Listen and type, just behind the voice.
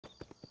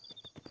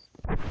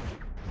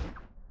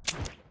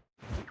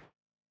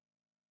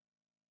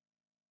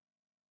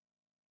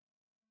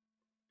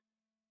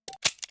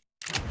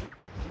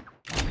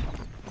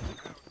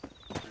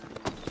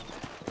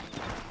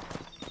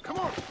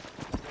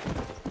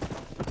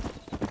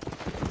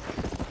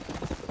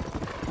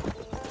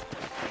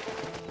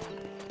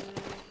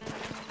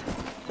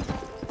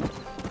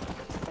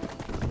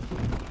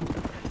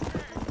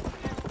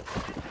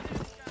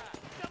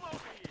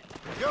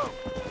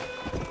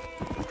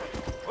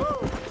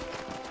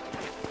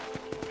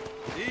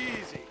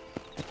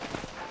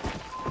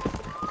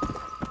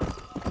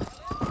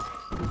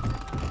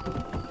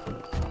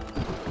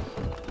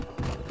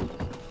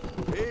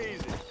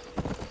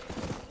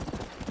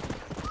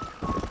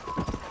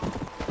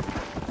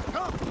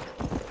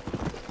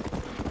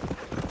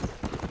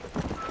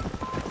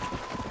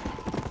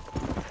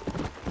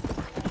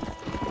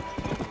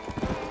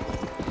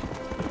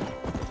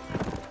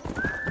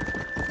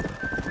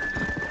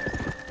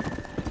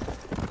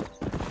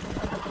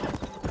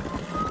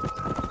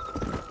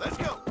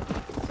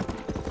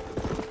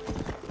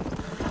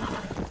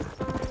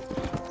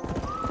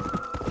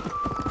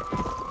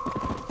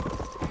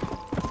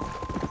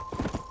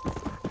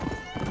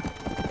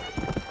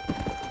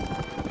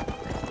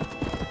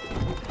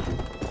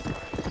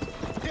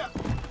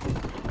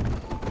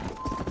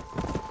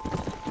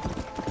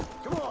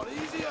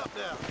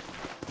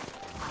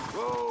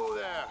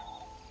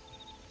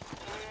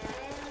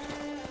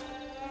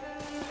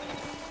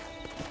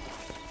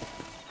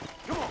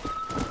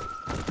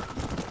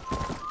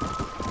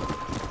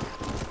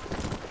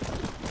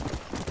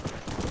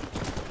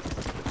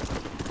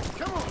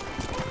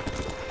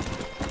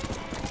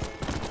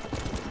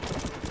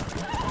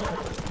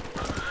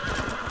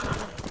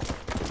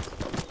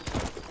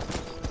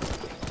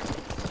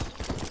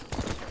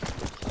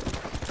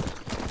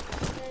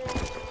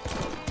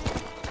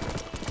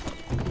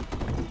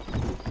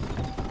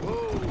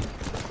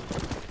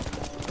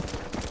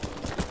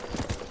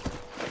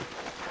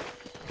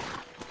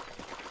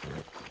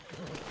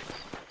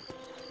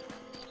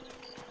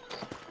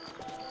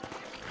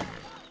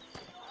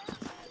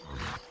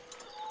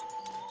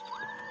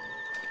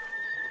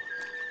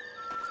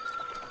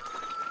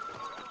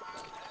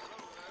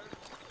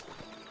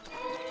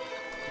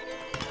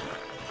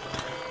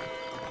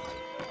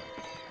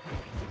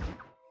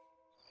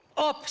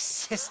up,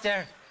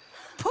 sister.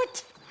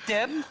 Put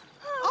them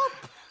up.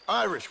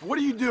 Irish, what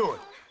are you doing?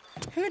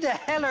 Who the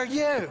hell are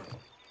you?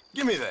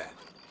 Give me that.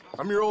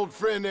 I'm your old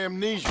friend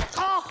Amnesia.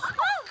 Oh,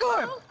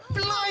 God,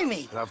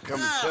 blimey. And I've come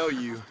to tell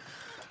you,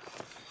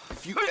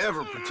 if you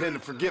ever pretend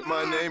to forget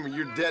my name or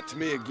your debt to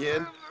me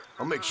again,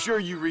 I'll make sure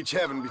you reach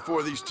heaven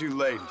before these two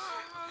ladies.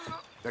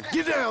 Now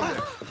get down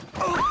there.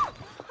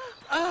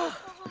 Oh,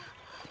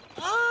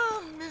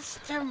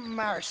 Mr.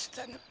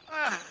 Marston.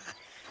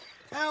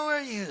 How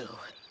are you?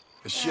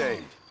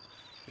 Ashamed.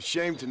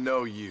 Ashamed to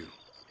know you.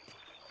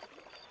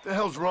 The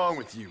hell's wrong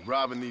with you,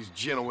 robbing these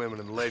gentlewomen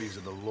and ladies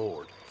of the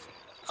Lord?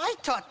 I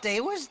thought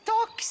they was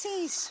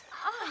doxies.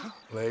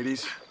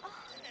 Ladies,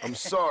 I'm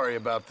sorry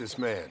about this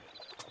man.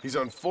 He's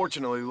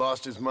unfortunately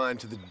lost his mind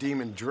to the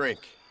demon drink.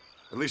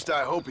 At least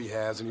I hope he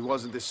has, and he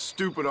wasn't this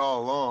stupid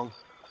all along.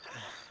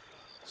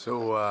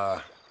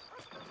 So,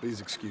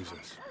 please excuse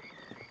us.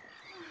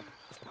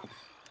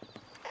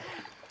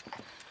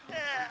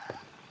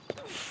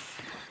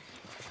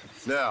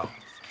 Now,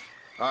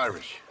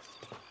 Irish,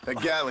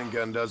 that Gatling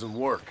gun doesn't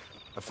work.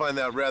 I find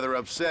that rather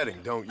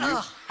upsetting, don't you?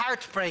 Oh,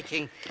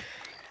 heartbreaking.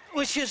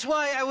 Which is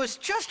why I was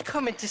just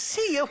coming to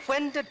see you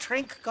when the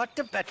drink got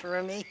the better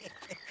of me.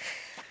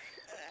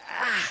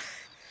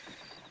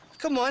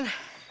 Come on.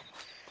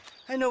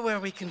 I know where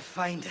we can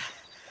find the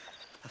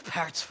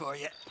parts for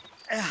you.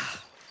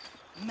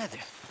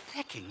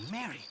 Mother-fecking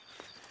Mary.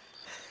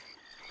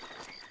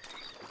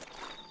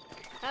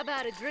 How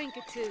about a drink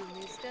or two,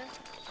 mister?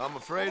 I'm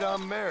afraid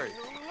I'm married.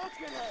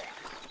 Looking at?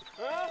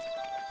 Huh?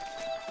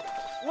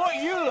 What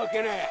you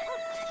looking at?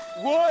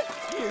 What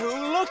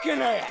you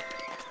looking at?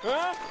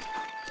 Huh?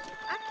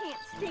 I can't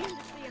stand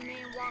to see a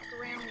man walk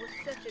around with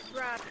such a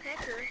dry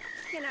pecker.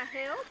 Can I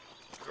help?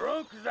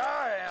 Drunk as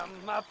I am,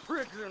 my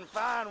prick's in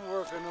fine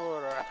working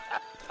order.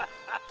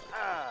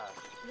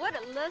 What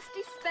a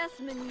lusty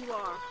specimen you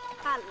are.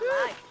 I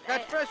like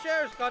That fresh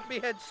air's got me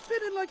head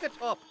spinning like a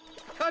top.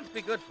 Can't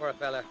be good for a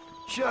fella.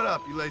 Shut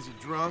up, you lazy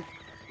drunk,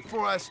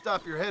 before I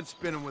stop your head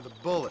spinning with a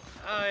bullet.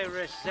 I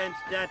resent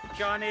that,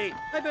 Johnny.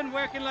 I've been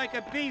working like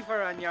a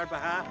beaver on your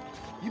behalf.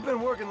 You've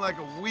been working like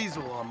a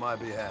weasel on my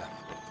behalf.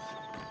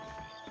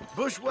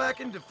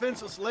 Bushwhacking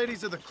defenseless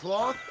ladies of the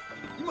cloth?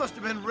 You must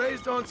have been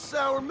raised on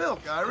sour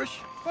milk,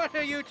 Irish. What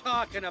are you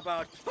talking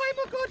about? I'm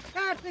a good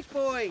Catholic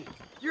boy.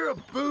 You're a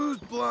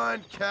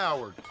booze-blind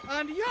coward.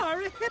 And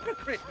you're a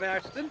hypocrite,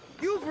 Marston.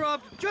 You've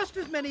robbed just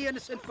as many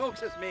innocent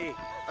folks as me.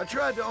 I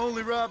tried to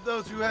only rob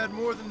those who had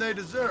more than they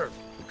deserved.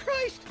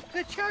 Christ,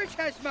 the church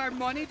has more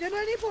money than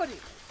anybody.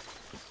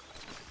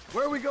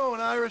 Where are we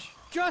going, Irish?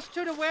 Just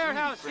to the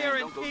warehouse here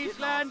in Keys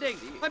Landing.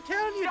 I'm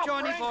telling you,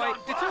 Johnny boy,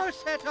 it's all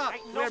set up.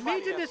 We're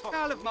meeting this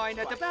pal of mine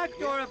at the back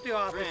door of the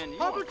office,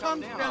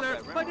 Hobble-tongued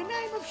fella by the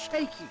name of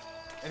Shaky.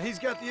 And he's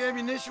got the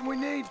ammunition we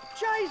need?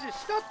 Jesus,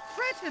 stop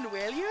fretting,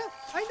 will you?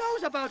 I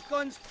knows about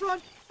guns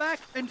front, back,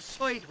 and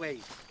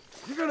sideways.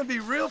 You're gonna be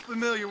real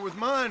familiar with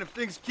mine if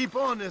things keep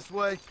on this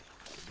way.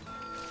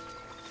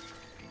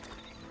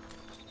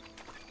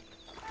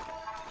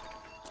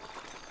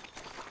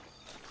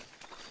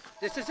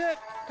 This is it.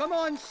 Come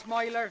on,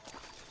 Smiler.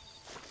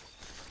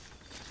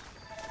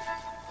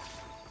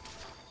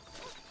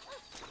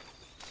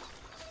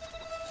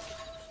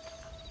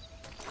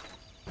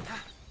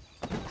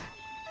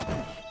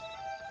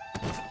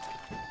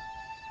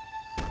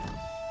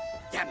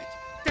 Damn it.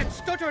 That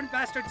stuttering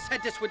bastard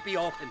said this would be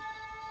open.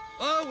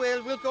 Oh,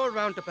 well, we'll go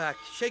around the back.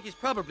 Shaky's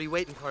probably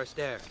waiting for us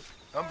there.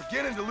 I'm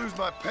beginning to lose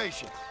my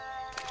patience.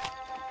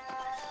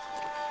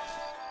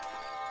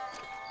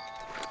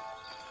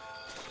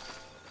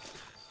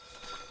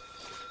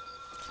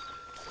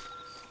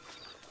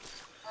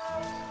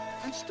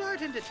 I'm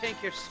starting to think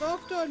you're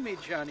soft on me,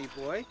 Johnny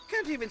boy.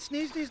 Can't even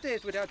sneeze these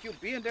days without you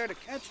being there to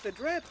catch the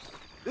drip.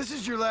 This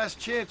is your last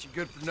chance, you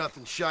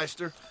good-for-nothing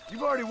shyster.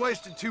 You've already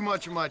wasted too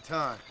much of my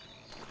time.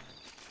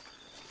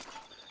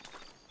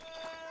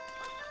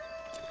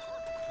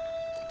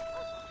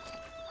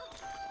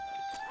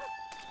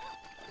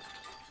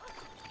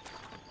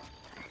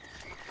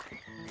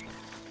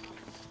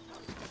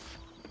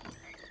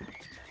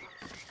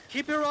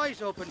 Keep your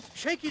eyes open.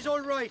 Shaky's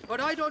all right, but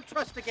I don't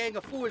trust the gang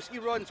of fools he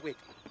runs with.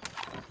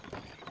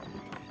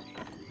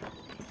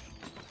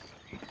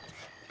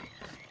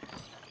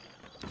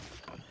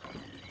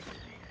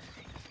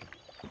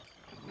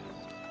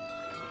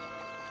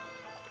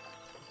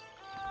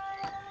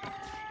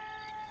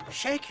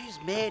 Shaky's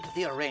made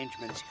the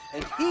arrangements,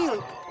 and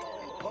he'll...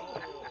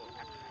 Oh,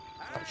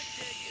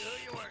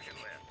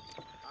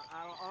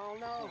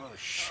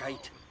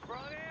 shite.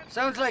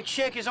 Sounds like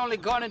Shaky's only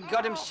gone and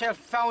got himself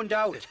found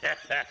out.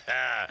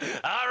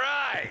 All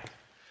right.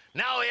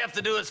 Now all we have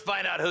to do is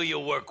find out who you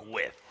work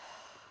with.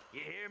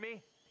 You hear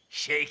me?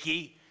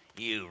 Shaky,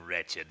 you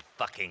wretched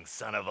fucking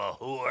son of a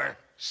whore.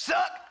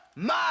 Suck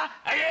my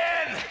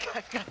again!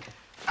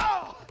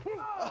 Oh!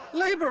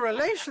 Labor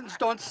relations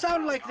don't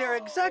sound like they're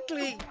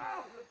exactly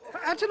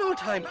at an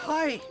all-time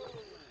high.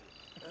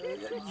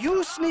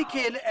 You sneak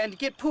in and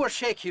get poor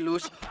Shaky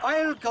loose.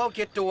 I'll go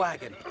get the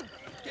wagon.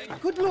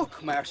 Good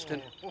luck,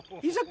 Marston.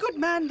 He's a good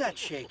man, that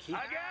Shaky.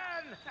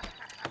 Again!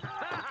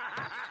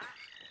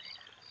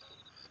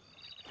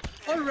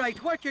 All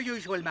right, work your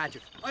usual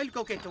magic. I'll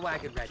go get the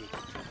wagon ready.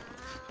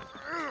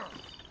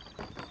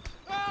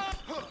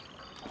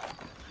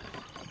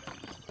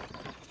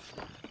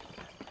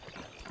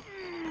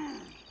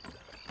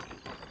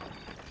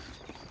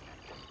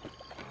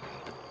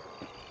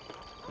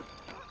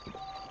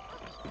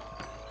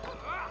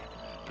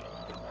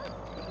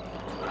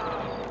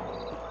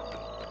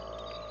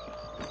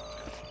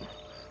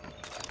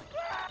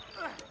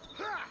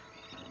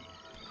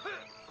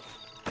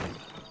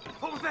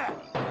 What was that?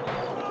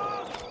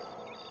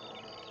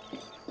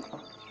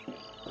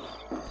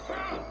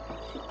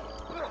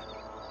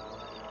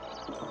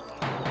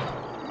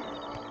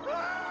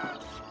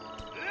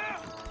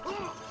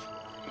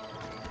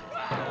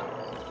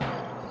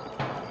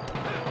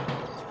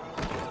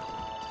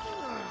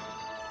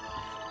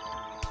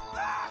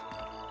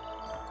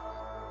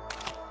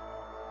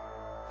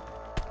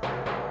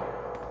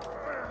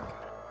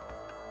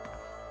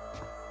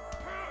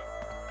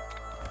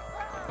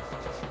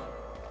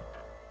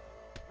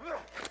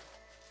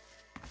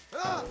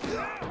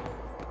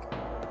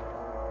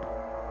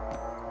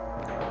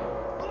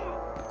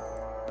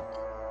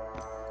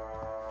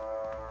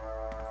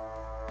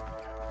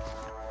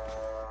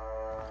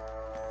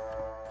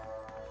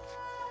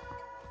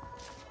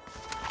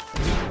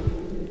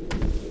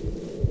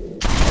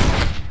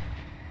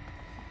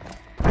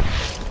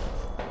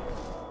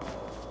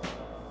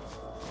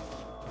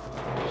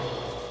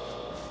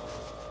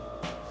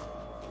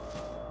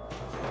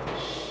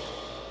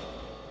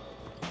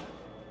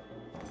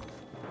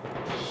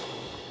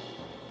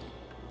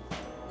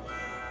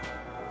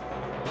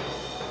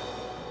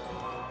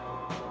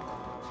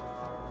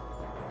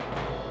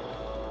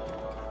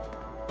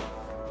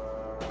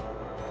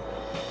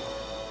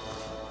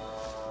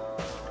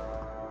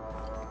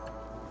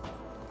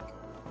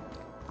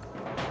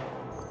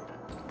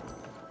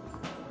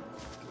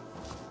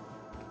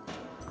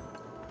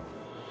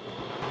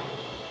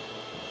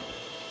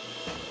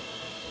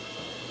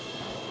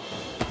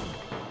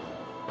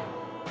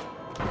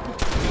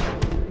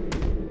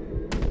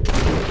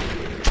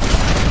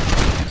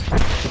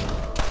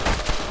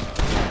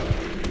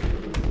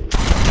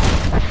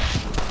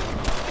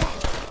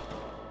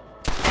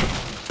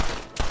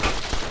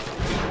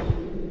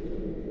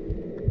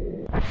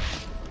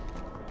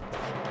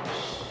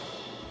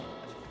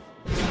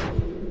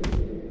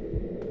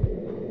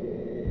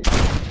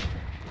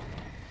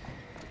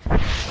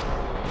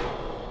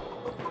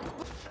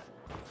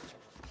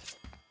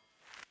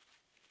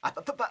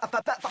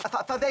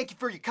 Thank you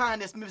for your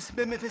kindness,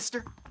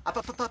 mister. I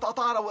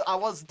thought I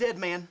was dead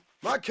man.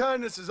 My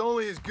kindness is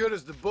only as good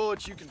as the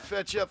bullets you can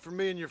fetch up for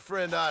me and your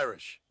friend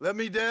Irish. Let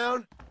me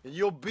down, and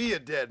you'll be a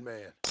dead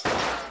man.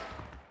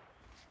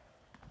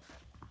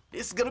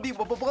 This is gonna be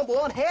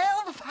one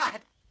hell of a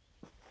fight.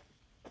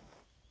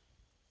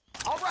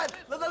 All right,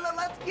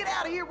 let's get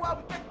out of here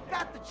while we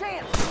got the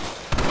chance.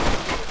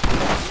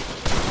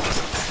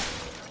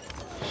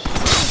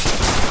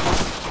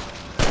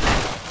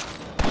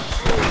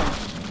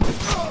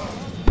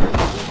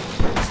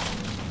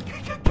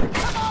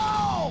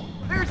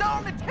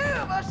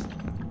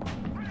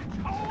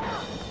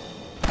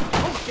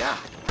 God.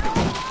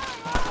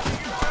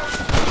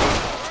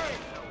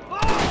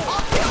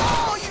 I'll kill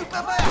all you,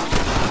 Baba!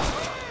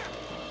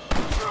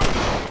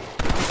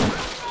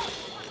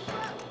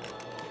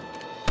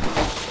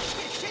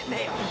 Shit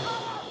now!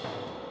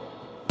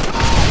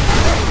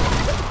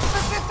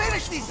 Let's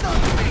finish these sons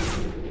of bitches!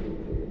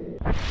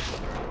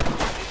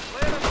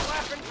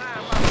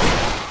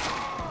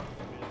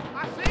 I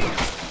see you!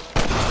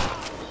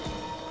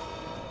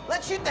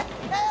 Let's shoot the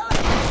hell out!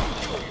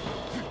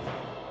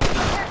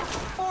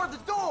 For the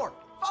door!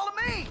 Follow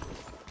me!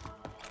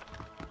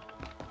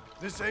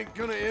 This ain't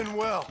gonna end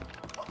well.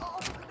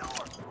 Open the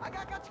door! I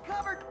got you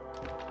covered!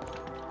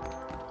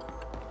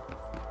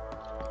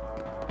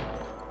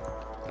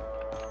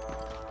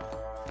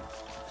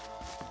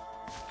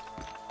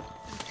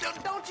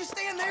 Don't you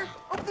stand there!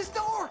 Open this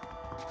door!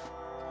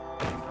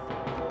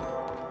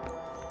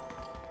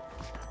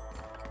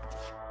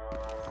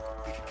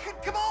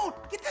 Come on!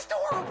 Get this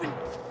door open!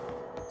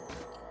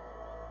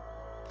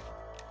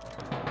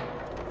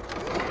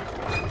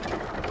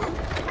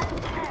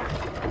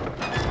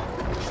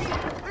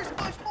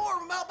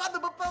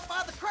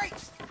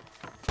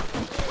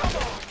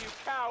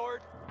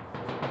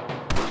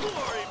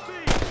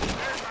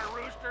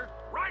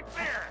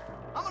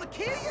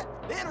 Kill you,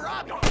 then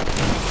rob you.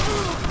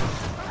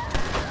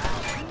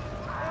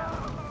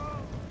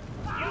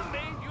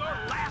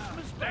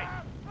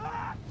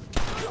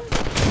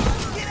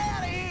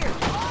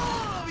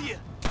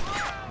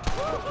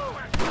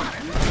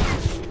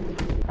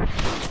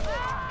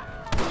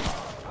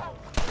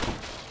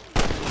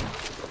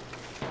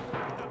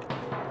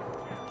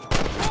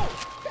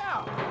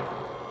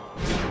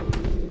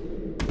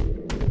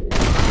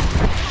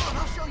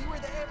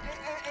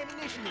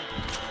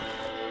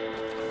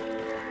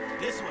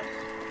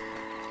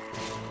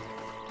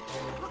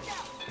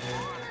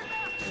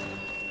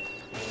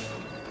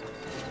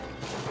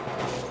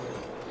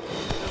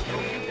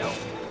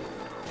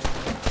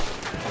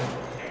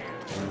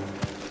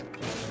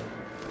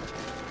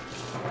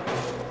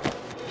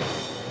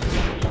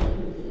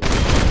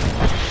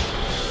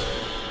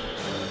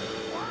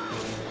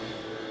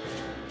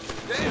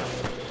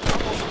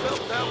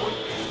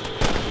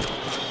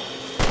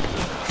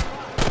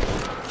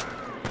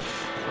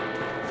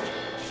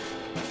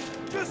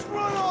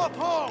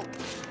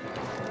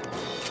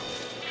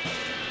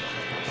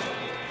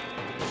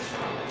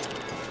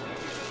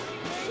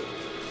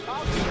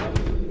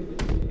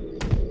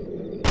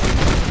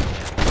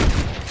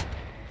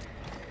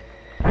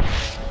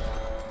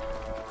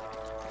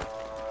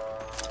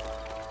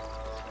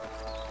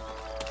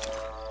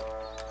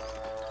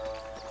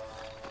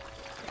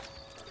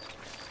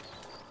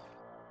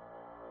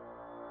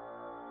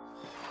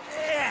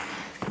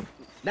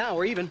 Now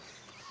we're even.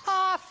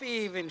 Half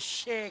even,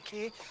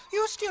 Shaky.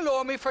 You still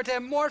owe me for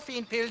them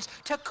morphine pills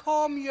to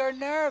calm your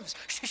nerves.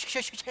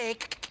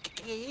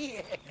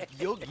 Shaky.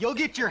 You'll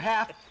get your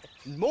half.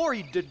 More,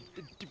 you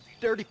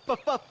dirty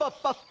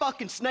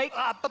fucking snake.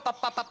 All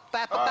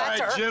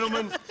right,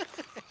 gentlemen.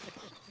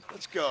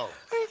 Let's go.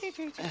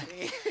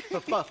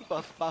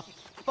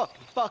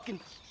 Fucking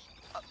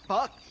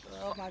fuck.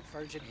 Oh, my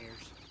virgin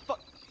ears. Fuck.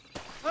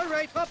 All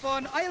right, hop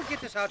on. I'll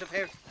get us out of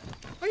here.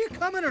 Are you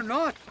coming or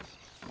not?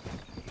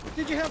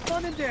 Did you have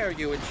fun in there,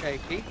 you and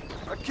Shaky?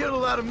 I killed a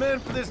lot of men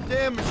for this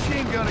damn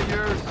machine gun of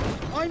yours.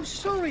 I'm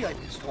sorry I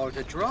missed all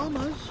the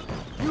dramas.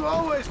 You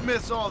always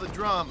miss all the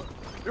drama.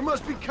 There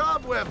must be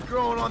cobwebs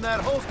growing on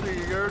that holster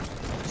of yours.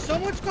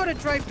 Someone's got to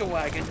drive the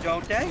wagon,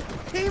 don't they?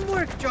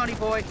 Teamwork, Johnny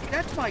boy.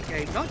 That's my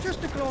game, not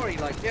just the glory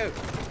like you.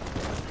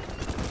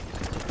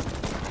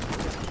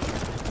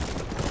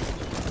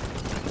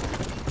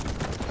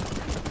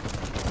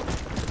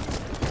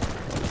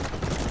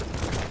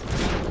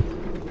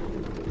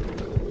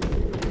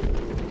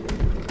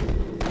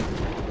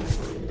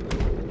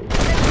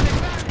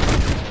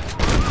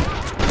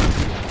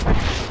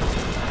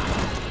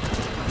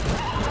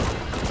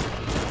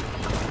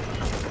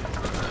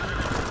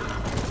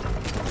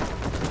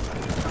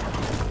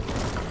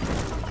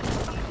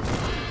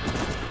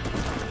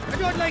 I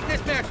don't like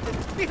this, Marston.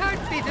 My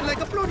heart's beating like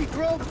a bloody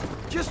drum.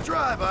 Just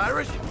drive,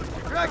 Irish.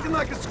 You're acting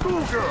like a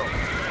schoolgirl.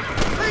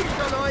 Thanks,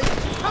 Illinois.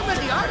 How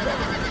many are there?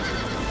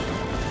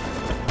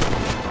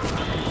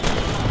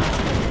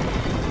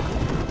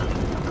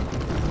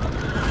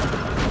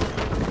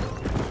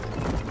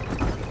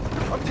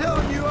 I'm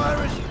telling you,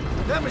 Irish,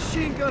 that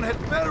machine gun had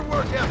better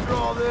work after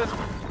all this.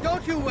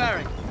 Don't you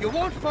worry. You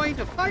won't find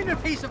a finer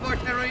piece of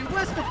artillery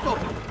west of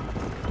Dublin.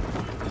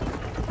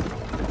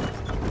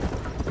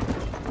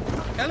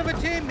 Hell of a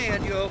team, me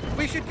and you.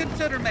 We should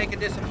consider making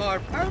this a more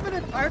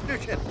permanent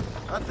partnership.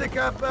 I think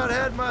I've about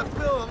had my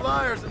fill of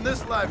liars in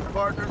this life,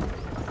 partner.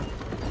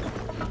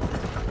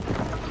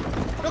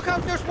 Look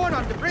out, there's one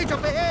on the bridge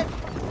up ahead.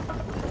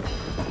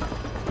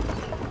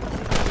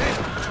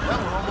 Damn, that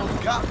one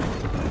almost got me.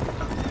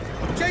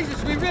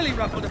 Jesus, we really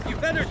ruffled a few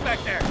feathers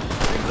back there.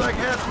 Seems like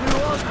half New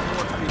Orleans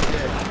wants to be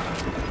dead.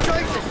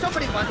 Jesus,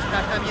 somebody wants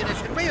that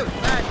ammunition real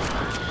bad.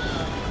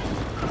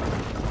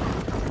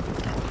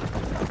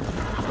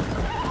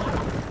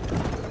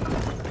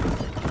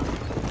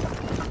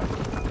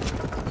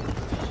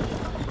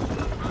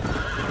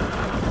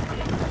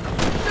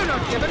 They're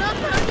not giving up,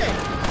 are they?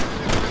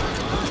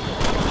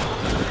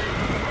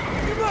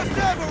 You must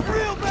have a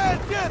real bad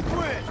death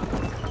wish.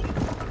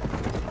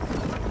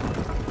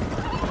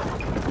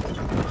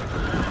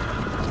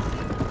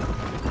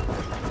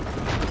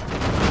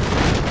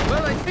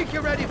 Well, I think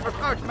you're ready for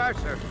part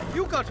marcher.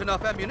 You got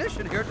enough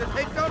ammunition here to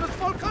take down a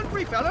small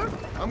country, fella.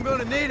 I'm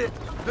gonna need it.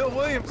 Bill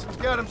Williamson's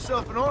got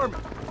himself an army.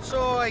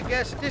 So I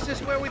guess this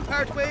is where we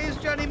part ways,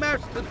 Johnny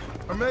Marston.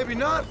 Or maybe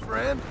not,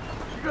 friend.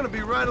 You're gonna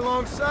be right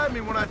alongside me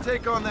when I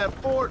take on that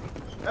fort.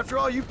 After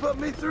all you put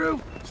me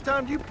through, it's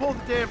time you pull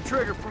the damn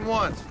trigger for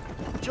once.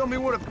 Show me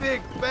what a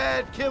big,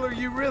 bad killer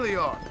you really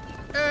are.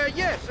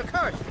 Yes, of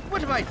course.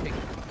 What am I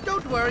thinking?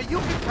 Don't worry, you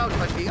can count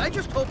on me. I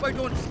just hope I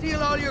don't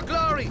steal all your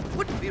glory.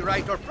 Wouldn't be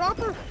right or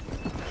proper.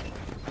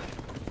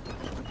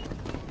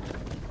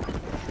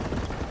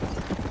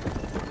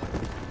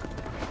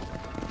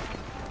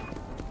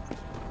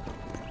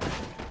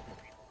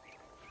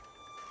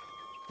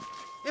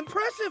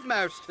 Impressive,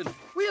 Marston.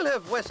 We'll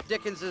have West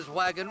Dickens's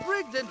wagon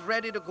rigged and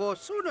ready to go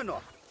soon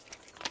enough.